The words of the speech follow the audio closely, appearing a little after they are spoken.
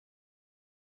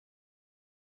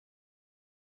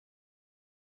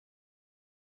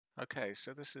Okay,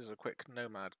 so this is a quick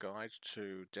Nomad guide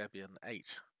to Debian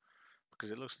 8 because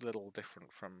it looks a little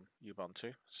different from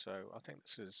Ubuntu. So I think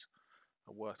this is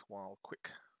a worthwhile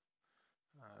quick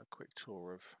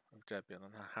tour of Debian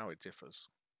and how it differs.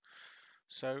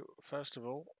 So first of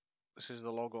all, this is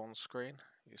the logon screen.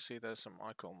 You see there's some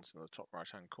icons in the top right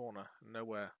hand corner,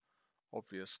 nowhere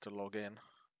obvious to log in.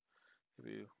 If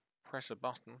you press a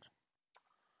button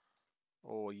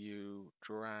or you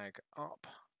drag up,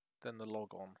 then the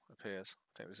logon appears. I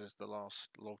think this is the last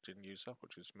logged in user,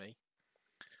 which is me.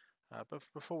 But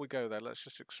before we go there, let's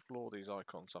just explore these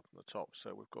icons up in the top.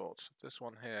 So we've got this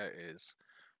one here is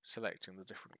selecting the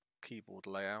different keyboard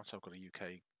layout. I've got a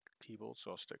UK keyboard, so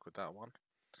I'll stick with that one.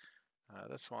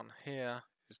 This one here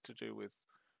is to do with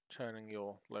turning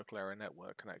your local area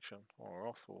network connection on or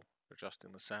off, or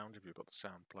adjusting the sound if you've got the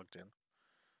sound plugged in.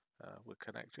 We're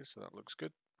connected, so that looks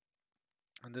good.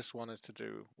 And this one is to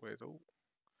do with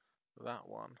that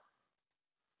one.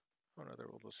 Oh no, they're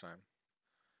all the same.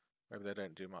 Maybe they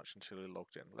don't do much until you're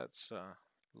logged in. Let's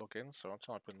log in. So I'll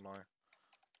type in my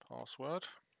password,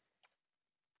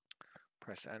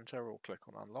 press enter or click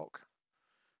on unlock.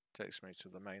 Takes me to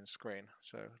the main screen.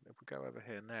 So if we go over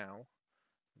here now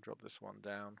and drop this one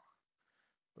down,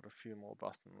 got a few more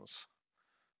buttons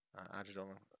added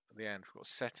on at the end. We've got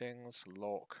settings,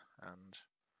 lock, and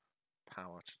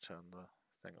power to turn the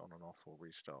thing on and off or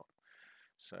restart.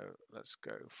 So let's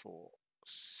go for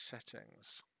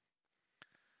settings.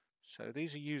 So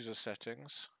these are user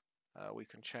settings. We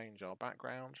can change our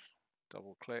background,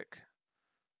 double click,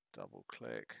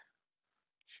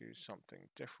 choose something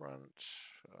different.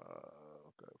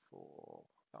 I'll go for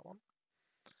that one.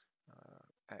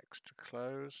 X to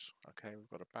close. Okay,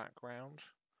 we've got a background.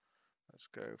 Let's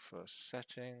go for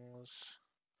settings.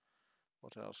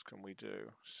 What else can we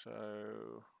do?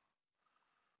 So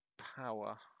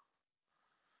power.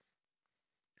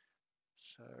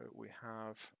 So we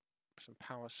have some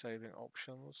power saving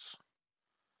options.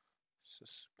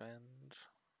 Suspend.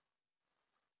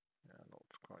 Yeah, not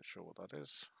quite sure what that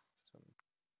is. Some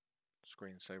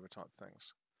screensaver type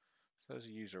things. So those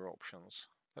are user options.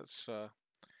 Let's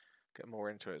get more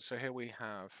into it. So here we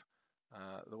have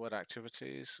the word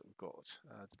activities. We've got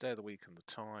the day of the week and the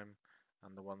time,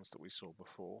 and the ones that we saw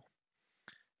before.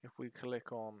 If we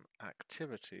click on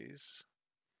activities,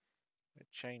 it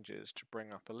changes to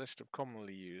bring up a list of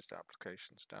commonly used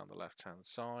applications down the left hand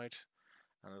side,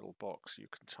 and a little box you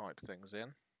can type things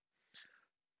in.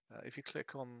 If you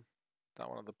click on that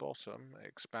one at the bottom, it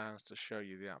expands to show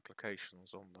you the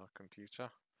applications on the computer.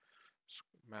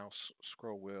 Mouse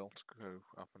scroll wheel to go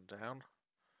up and down,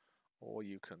 or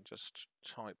you can just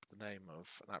type the name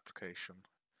of an application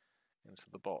into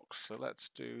the box. So let's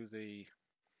do the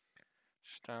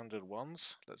standard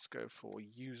ones. Let's go for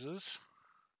users.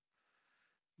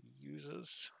 So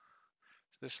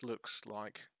this looks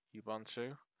like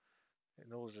Ubuntu.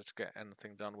 In order to get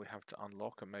anything done, we have to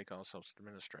unlock and make ourselves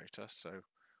administrator. So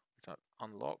we type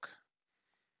unlock,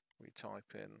 we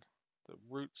type in the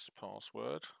root's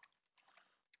password,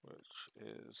 which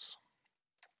is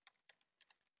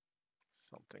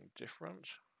something different.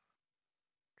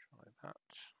 Try that.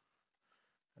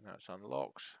 And now it's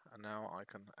unlocked, and now I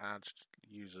can add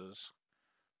users.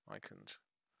 I can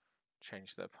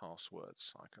change their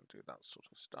passwords. I can do that sort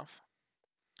of stuff.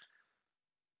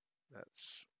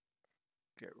 Let's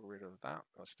get rid of that.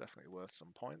 That's definitely worth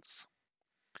some points.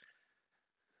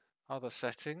 Other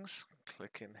settings,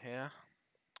 click in here.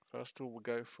 First of all, we'll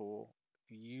go for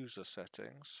user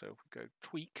settings. So if we go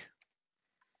tweak,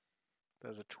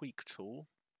 there's a tweak tool.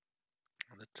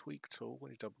 And the tweak tool,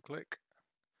 when you double click,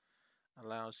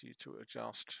 allows you to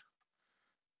adjust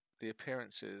the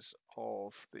appearances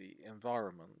of the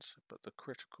environment, but the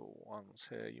critical ones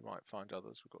here, you might find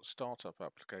others. We've got startup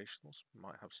applications,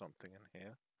 might have something in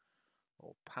here,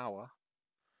 or power.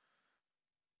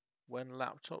 When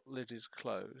laptop lid is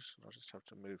closed, I'll just have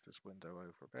to move this window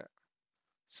over a bit.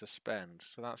 Suspend,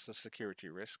 so that's the security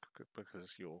risk,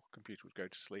 because your computer would go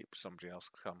to sleep, somebody else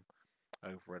could come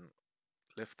over and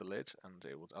lift the lid and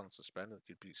it would unsuspend and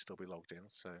you'd still be logged in.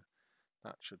 So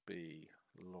that should be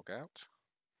log out.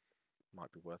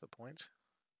 Might be worth a point.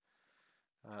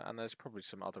 And there's probably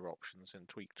some other options in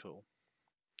tweak tool.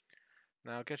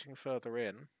 Now getting further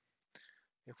in,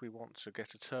 if we want to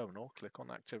get a terminal, click on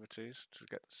activities to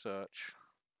get the search,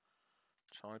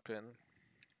 type in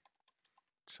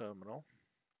terminal,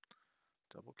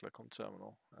 double click on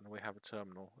terminal, and we have a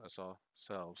terminal as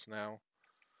ourselves. Now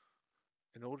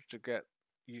in order to get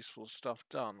useful stuff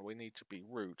done, we need to be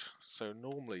root. So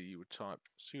normally you would type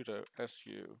sudo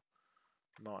su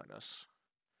minus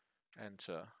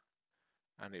enter,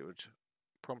 and it would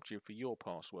prompt you for your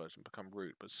password and become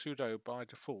root, but sudo by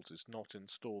default is not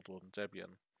installed on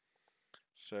Debian.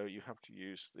 So you have to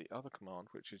use the other command,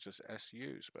 which is just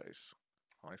su space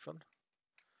hyphen.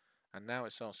 And now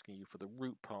it's asking you for the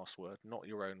root password, not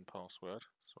your own password.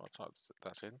 So I'll type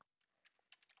that in.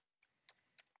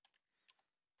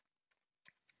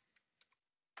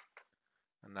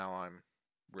 And now I'm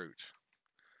root.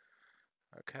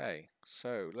 Okay,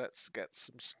 so let's get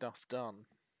some stuff done.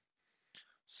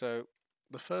 So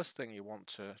the first thing you want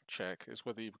to check is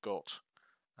whether you've got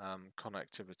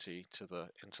connectivity to the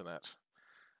internet,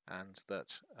 and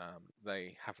that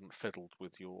they haven't fiddled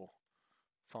with your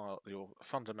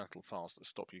fundamental files that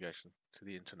stop you getting to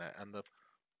the internet. And the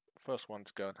first one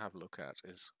to go and have a look at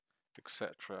is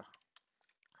etc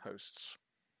hosts.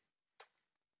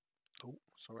 Oh,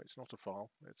 sorry, it's not a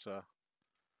file. It's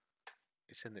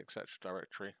in the etc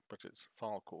directory, but it's a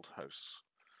file called hosts.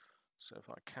 So if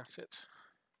I cat it,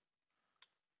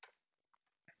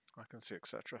 I can see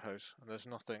etc hosts, and there's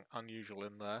nothing unusual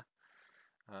in there.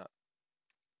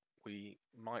 We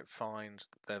might find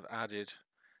that they've added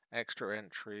extra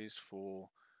entries for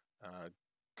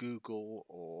Google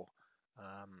or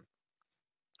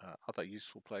other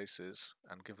useful places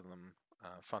and given them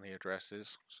funny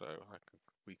addresses. So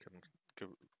we can give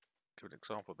an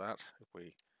example of that. If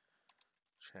we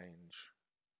change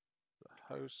the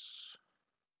hosts,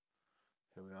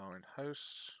 here we are in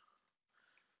hosts.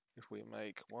 If we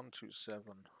make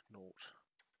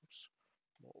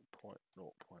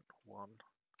 127.0.0.1,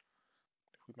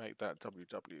 if we make that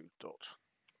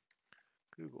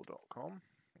www.google.com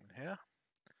in here,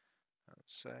 and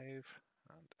save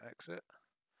and exit,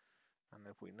 and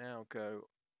if we now go,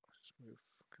 let's move,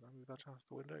 can I move that out of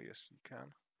the window? Yes, you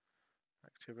can.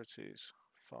 Activities,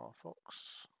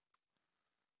 Firefox.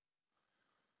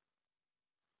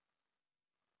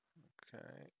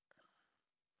 Okay.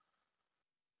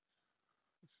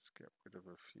 Let's just get rid of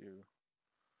a few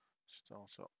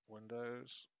startup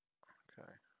windows.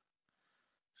 Okay.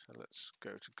 So let's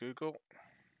go to Google.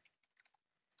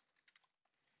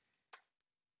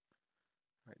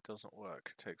 It doesn't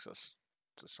work. It takes us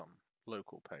to some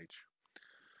local page.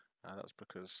 That's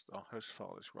because our host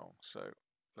file is wrong. So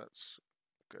let's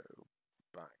go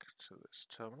back to this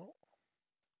terminal.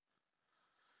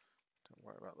 Don't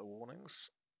worry about the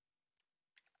warnings.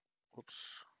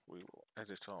 Whoops. We will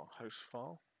edit our host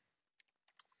file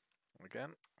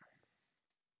again.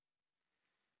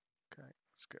 Okay,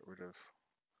 let's get rid of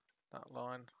that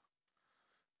line.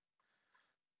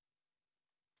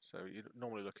 So you're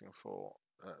normally looking for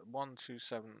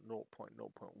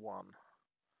 127.0.0.1,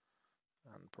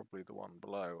 and probably the one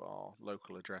below are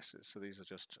local addresses. So these are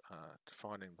just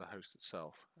defining the host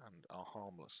itself and are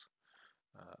harmless.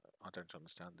 I don't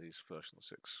understand these version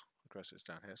 6 addresses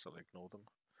down here, so I'll ignore them.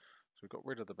 So we've got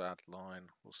rid of the bad line.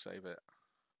 We'll save it.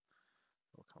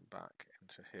 We'll come back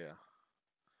into here.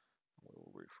 We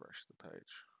will refresh the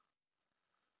page,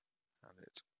 and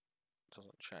it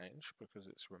doesn't change because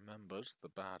it's remembered the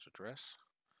bad address.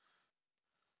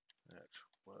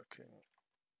 Networking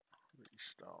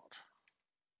restart.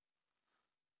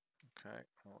 Okay,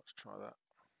 well, let's try that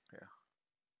here.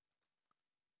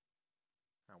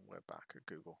 And we're back at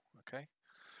Google. Okay,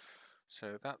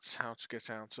 so that's how to get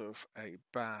out of a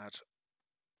bad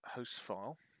host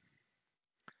file.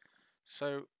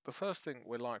 So the first thing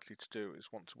we're likely to do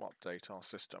is want to update our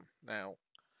system. Now,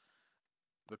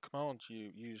 the command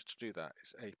you use to do that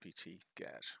is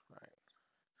apt-get. Right.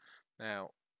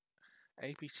 Now,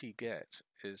 apt-get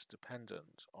is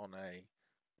dependent on a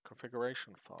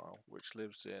configuration file which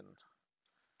lives in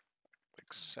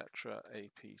etc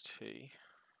apt,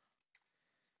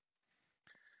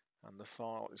 and the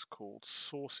file is called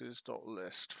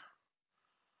sources.list.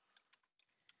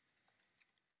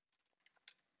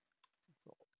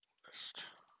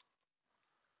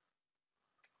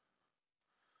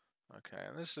 Okay,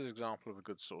 and this is an example of a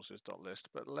good sources.list,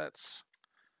 but let's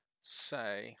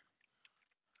say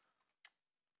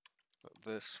that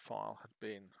this file had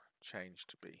been changed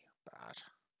to be bad.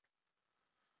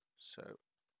 So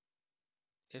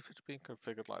if it's been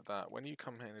configured like that, when you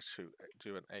come in to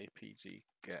do an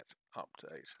apt-get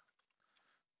update,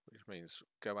 which means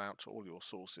go out to all your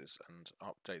sources and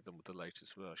update them with the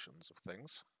latest versions of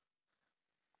things,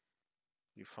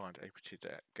 you find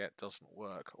apt-get doesn't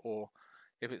work, or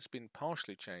if it's been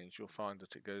partially changed, you'll find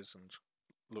that it goes and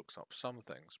looks up some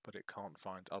things, but it can't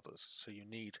find others. So you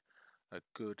need a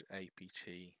good apt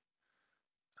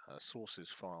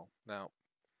sources file. Now,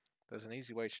 there's an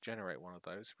easy way to generate one of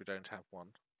those if we don't have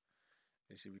one.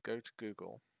 Is if you go to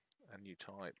Google and you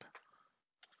type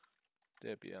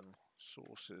Debian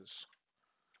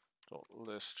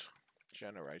sources.list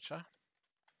generator,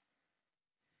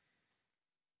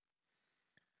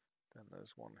 Then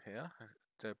there's one here,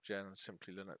 Debian and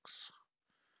Simply Linux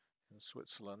in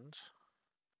Switzerland.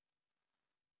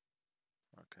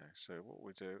 Okay, so what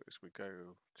we do is we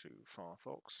go to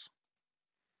Firefox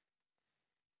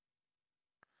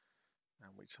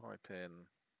and we type in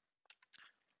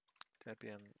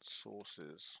Debian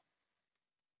sources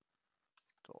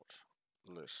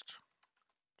list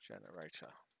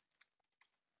generator.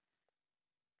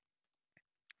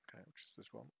 Okay, which is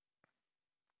this one.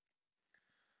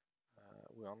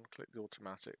 We unclick the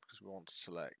automatic because we want to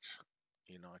select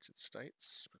United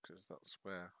States because that's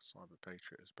where Cyber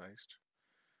Patriot is based.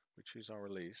 We choose our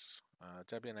release.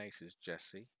 Debian 8 is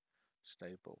Jessie.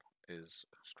 Stable is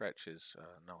stretch is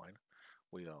 9.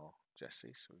 We are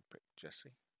Jessie, so we pick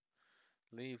Jessie.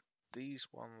 Leave these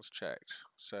ones checked.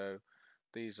 So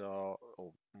these are,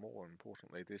 or more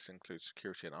importantly, this includes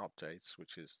security and updates,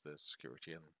 which is the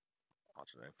security and, I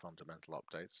don't know, fundamental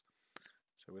updates.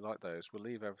 So we like those. We'll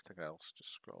leave everything else.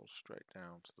 Just scroll straight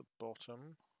down to the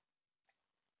bottom.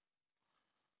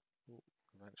 Ooh,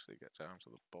 eventually get down to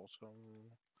the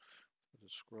bottom with the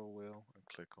scroll wheel and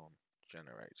click on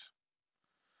generate.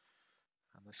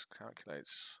 And this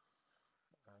calculates,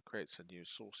 creates a new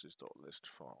sources.list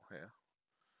file here.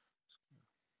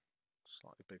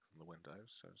 Slightly bigger than the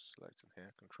Windows, so select in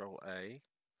here, Control A,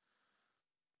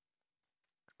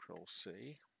 Control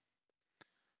C.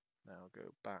 Now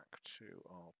go back to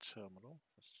our terminal.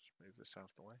 Let's just move this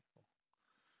out of the way.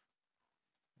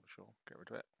 I'm sure, get rid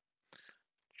of it.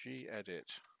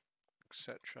 Gedit,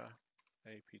 etc.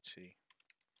 apt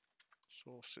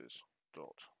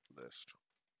sources.list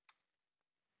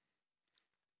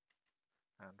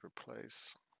and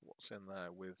replace what's in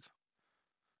there with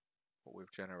what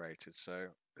we've generated. So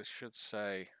this should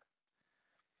say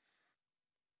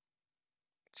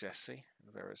Jessie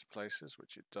in various places,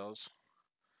 which it does,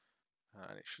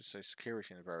 and it should say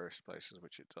security in various places,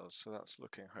 which it does. So that's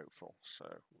looking hopeful. So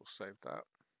we'll save that,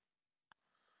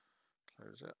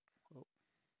 close it. Oh,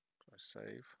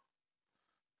 save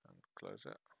and close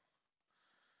it.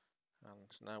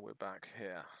 And now we're back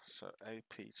here. So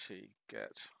apt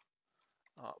get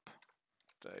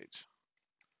update,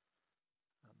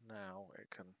 and now it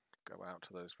can go out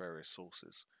to those various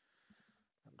sources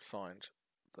and find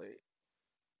the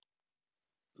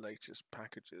latest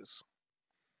packages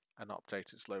and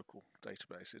update its local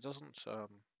database. It doesn't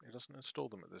install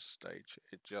them at this stage.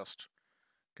 It just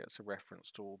gets a reference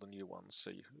to all the new ones, so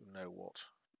you know what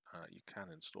you can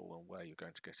install and where you're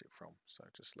going to get it from. So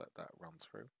just let that run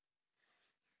through,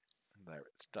 and there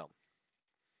it's done.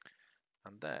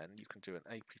 And then you can do an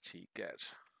apt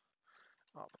get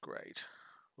upgrade.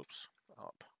 Whoops,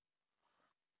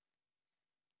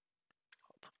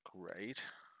 upgrade,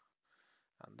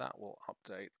 and that will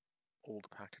update all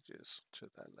the packages to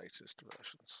their latest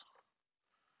versions.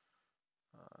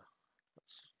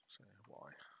 Let's say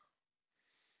why.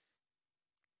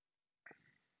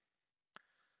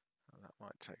 And that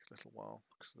might take a little while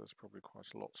because there's probably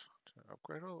quite a lot to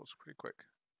upgrade. Oh, it's pretty quick.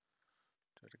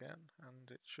 Do it again, and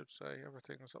it should say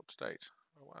everything's up to date.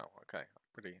 Oh wow, okay,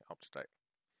 pretty up to date.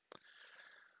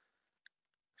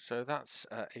 So that's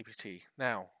apt.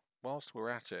 Now, whilst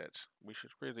we're at it, we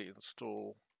should really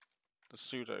install the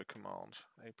sudo command,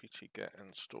 apt get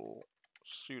install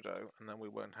sudo, and then we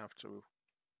won't have to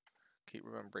keep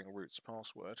remembering root's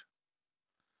password.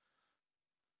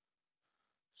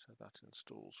 So that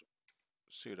installs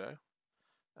sudo,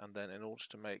 and then in order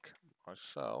to make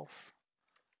myself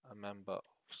a member of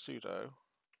sudo,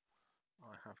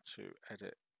 I have to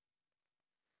edit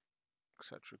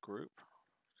etc group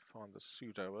to find the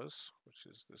sudoers, which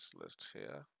is this list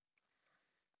here.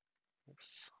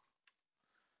 Oops.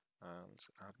 And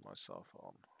add myself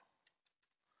on.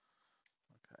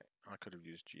 Okay, I could have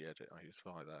used gedit, I used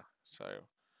vi there. So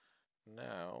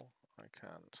now I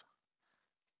can't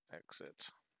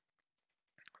exit.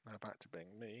 Now back to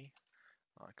being me,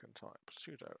 I can type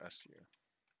sudo su.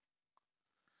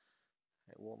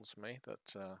 It warns me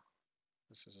that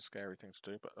this is a scary thing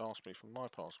to do, but asks me for my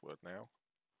password now.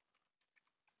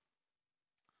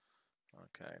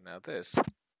 Okay, now this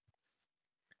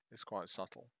is quite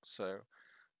subtle. So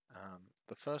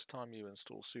the first time you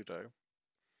install sudo,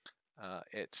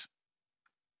 it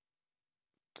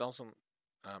doesn't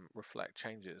reflect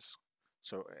changes.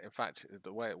 So in fact,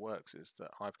 the way it works is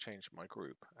that I've changed my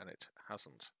group and it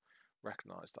hasn't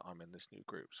recognized that I'm in this new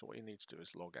group. So what you need to do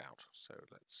is log out. So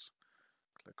let's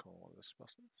click on one of these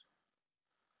buttons.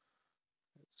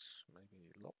 It's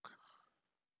maybe lock,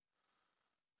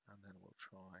 and then we'll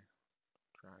try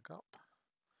drag up,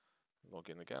 log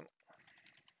in again.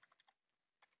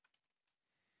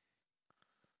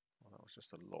 Well, that was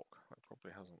just a lock. That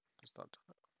probably hasn't. Does that do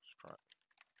it? Let's try it.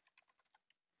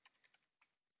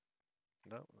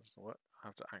 No, that's not what. I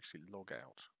have to actually log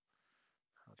out.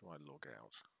 How do I log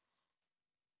out?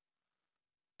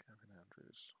 Kevin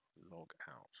Andrews, log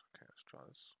out. Okay, let's try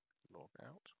this. Log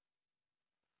out.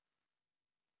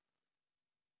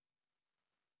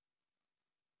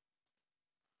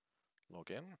 Log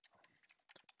in.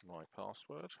 My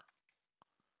password.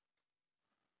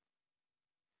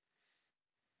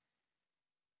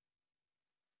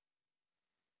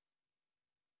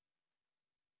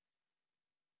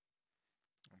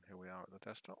 And here we are at the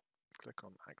desktop. Click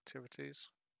on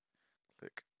Activities.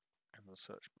 Click in the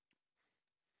search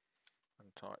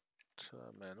and type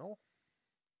terminal.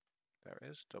 There it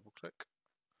is. Double click.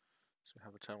 So we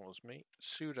have a terminal as me.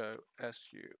 Sudo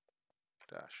su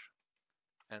dash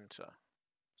enter.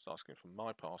 It's asking for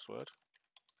my password.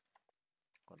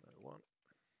 101.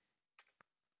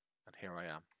 And here I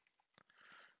am.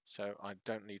 So I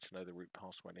don't need to know the root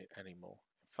password anymore.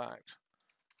 In fact,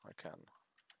 I can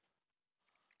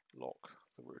lock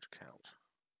the root account.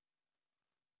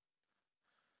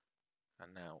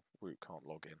 And now root can't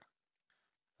log in.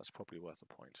 That's probably worth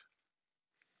a point.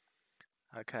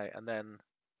 Okay, and then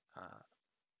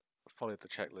follow the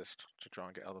checklist to try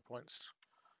and get other points.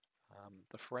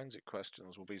 The forensic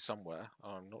questions will be somewhere.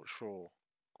 I'm not sure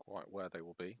quite where they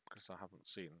will be because I haven't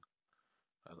seen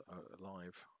a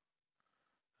live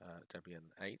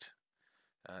Debian 8.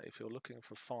 If you're looking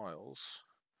for files,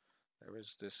 there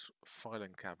is this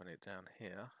filing cabinet down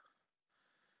here,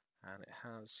 and it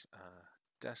has a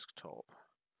desktop,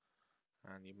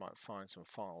 and you might find some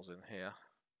files in here.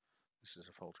 This is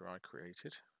a folder I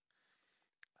created.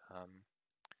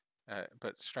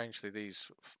 But strangely,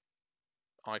 these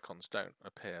icons don't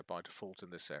appear by default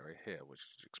in this area here, which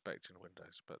is expected in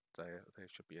Windows, but they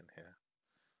should be in here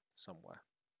somewhere.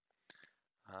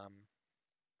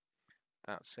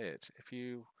 That's it. If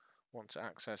you want to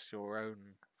access your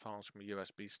own files from a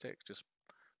USB stick, just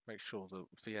make sure the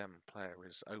VM player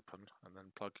is open and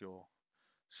then plug your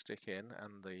stick in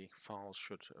and the files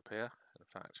should appear. In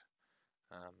fact,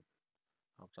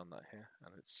 I've done that here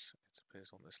and it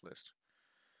appears on this list.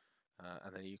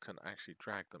 And then you can actually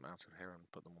drag them out of here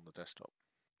and put them on the desktop.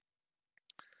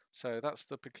 So that's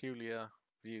the peculiar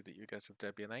view that you get of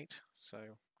Debian 8. So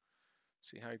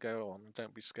see how you go on.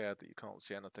 Don't be scared that you can't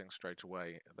see anything straight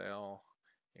away. They are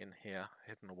in here,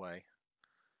 hidden away.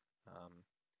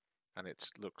 And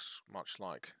it looks much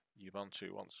like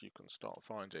Ubuntu once you can start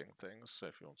finding things. So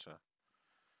if you want to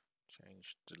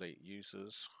change, delete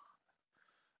users,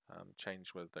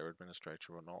 change whether they're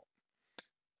administrator or not,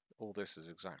 all this is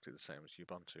exactly the same as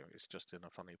Ubuntu. It's just in a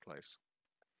funny place.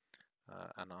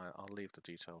 And I'll leave the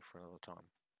detail for another time.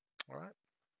 All right,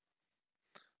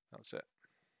 that's it.